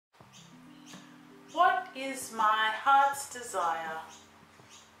is my heart's desire?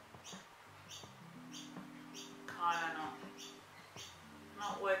 Kinda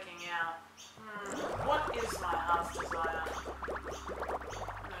not working out. What is my heart's desire? I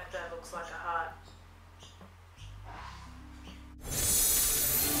don't know if that looks like a heart.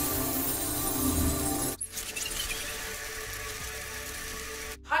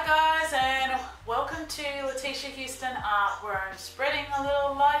 Hi guys, and welcome to Letitia Houston Art, where I'm spreading a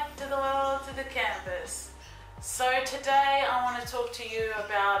little light to the world, to the canvas. So today I want to talk to you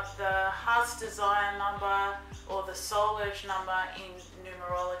about the heart's desire number, or the soul urge number in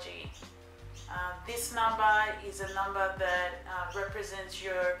numerology. This number is a number that represents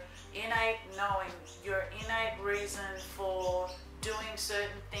your innate knowing, your innate reason for doing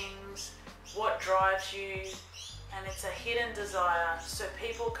certain things, what drives you, and it's a hidden desire. So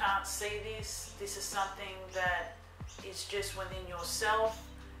people can't see this. This is something that is just within yourself,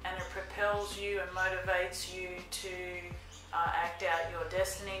 and it propels you and motivates you to act out your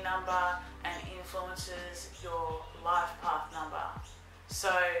destiny number and influences your life path number.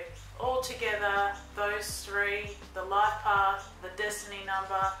 So altogether, those three, the life path, the destiny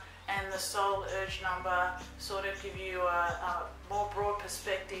number, and the soul urge number, sort of give you a more broad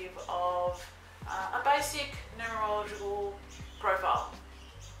perspective of a basic numerological profile.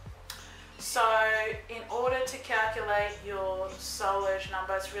 So in order to calculate your soul urge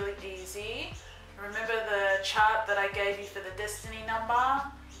number, it's really easy. Remember the chart that I gave you for the destiny number?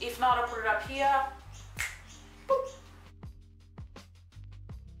 If not, I'll put it up here. Boop.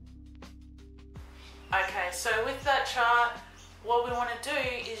 Okay, so with that chart, what we want to do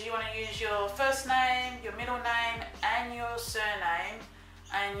is you want to use your first name, your middle name, and your surname,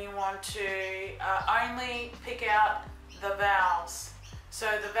 and you want to only pick out the vowels. So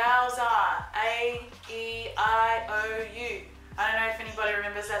the vowels are A, E, I, O, U. I don't know if anybody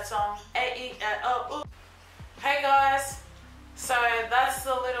remembers that song. A, E, O, U. Hey guys, so that's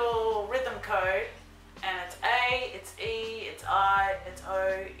the little rhythm code, and it's A, it's E, it's I, it's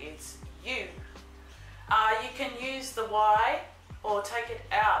O, it's U. You can use the Y or take it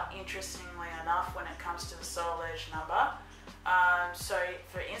out, interestingly enough, when it comes to the soul urge number. So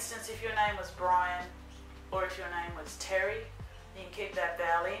for instance, if your name was Brian, or if your name was Terry, you can keep that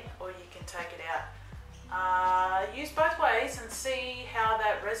vowel in, or you can take it out. Use both ways and see how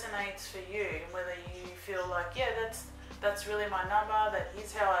that resonates for you, and whether you feel like, yeah, that's really my number, that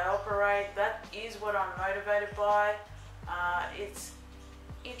is how I operate, that is what I'm motivated by. It's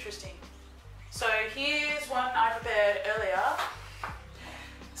interesting. So here's one I prepared earlier.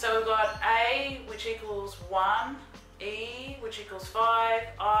 So we've got A, which equals 1, E, which equals 5,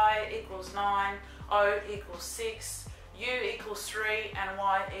 I equals 9, O equals 6, U equals 3, and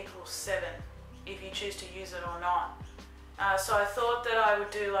Y equals 7, if you choose to use it or not. So I thought that I would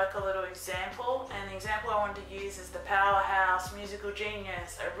do like a little example, and the example I wanted to use is the powerhouse musical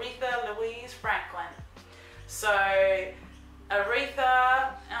genius, Aretha Louise Franklin. So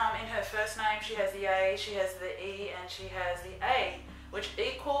Aretha, in her first name, she has the A, she has the E, and she has the A, which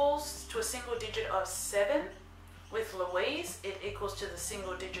equals to a single digit of 7. With Louise, it equals to the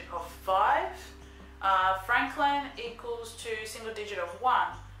single digit of 5. Franklin equals to single digit of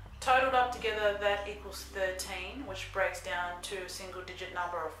 1. Totaled up together, that equals 13, which breaks down to a single digit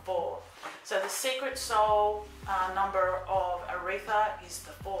number of 4. So the secret soul number of Aretha is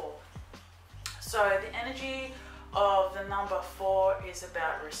the 4. So the energy of the number 4 is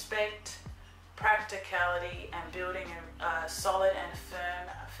about respect, practicality, and building a solid and firm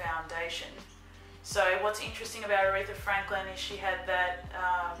foundation. So what's interesting about Aretha Franklin is she had that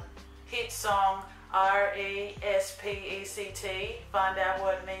hit song R-E-S-P-E-C-T, Find Out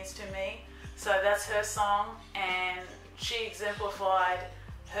What It Means to Me. So that's her song, and she exemplified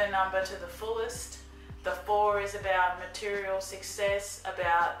her number to the fullest. The 4 is about material success,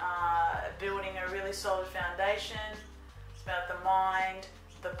 about building a really solid foundation. It's about the mind,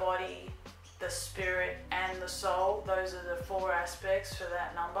 the body, the spirit, and the soul. Those are the 4 aspects for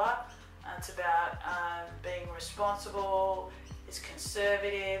that number. It's about being responsible, it's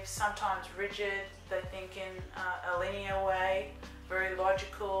conservative, sometimes rigid. They think in a linear way, very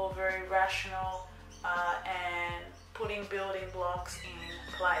logical, very rational, and putting building blocks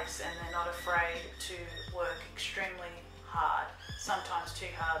in place, and they're not afraid to work extremely hard, sometimes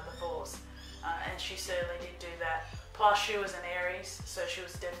too hard, the 4s. And she certainly did do that. Plus she was an Aries, so she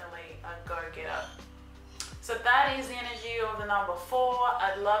was definitely a go-getter. So that is the energy of the number 4.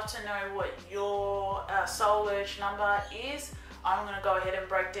 I'd love to know what your soul urge number is. I'm going to go ahead and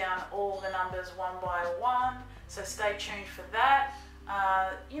break down all the numbers one by one, so stay tuned for that.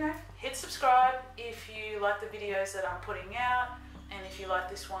 Hit subscribe if you like the videos that I'm putting out, And if you like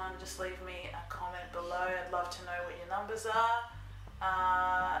this one, just leave me a comment below. I'd love to know what your numbers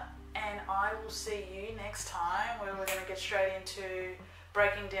are. And I will see you next time, where we're going to get straight into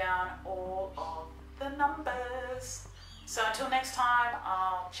breaking down all of the numbers. So until next time,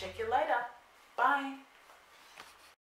 I'll check you later. Bye.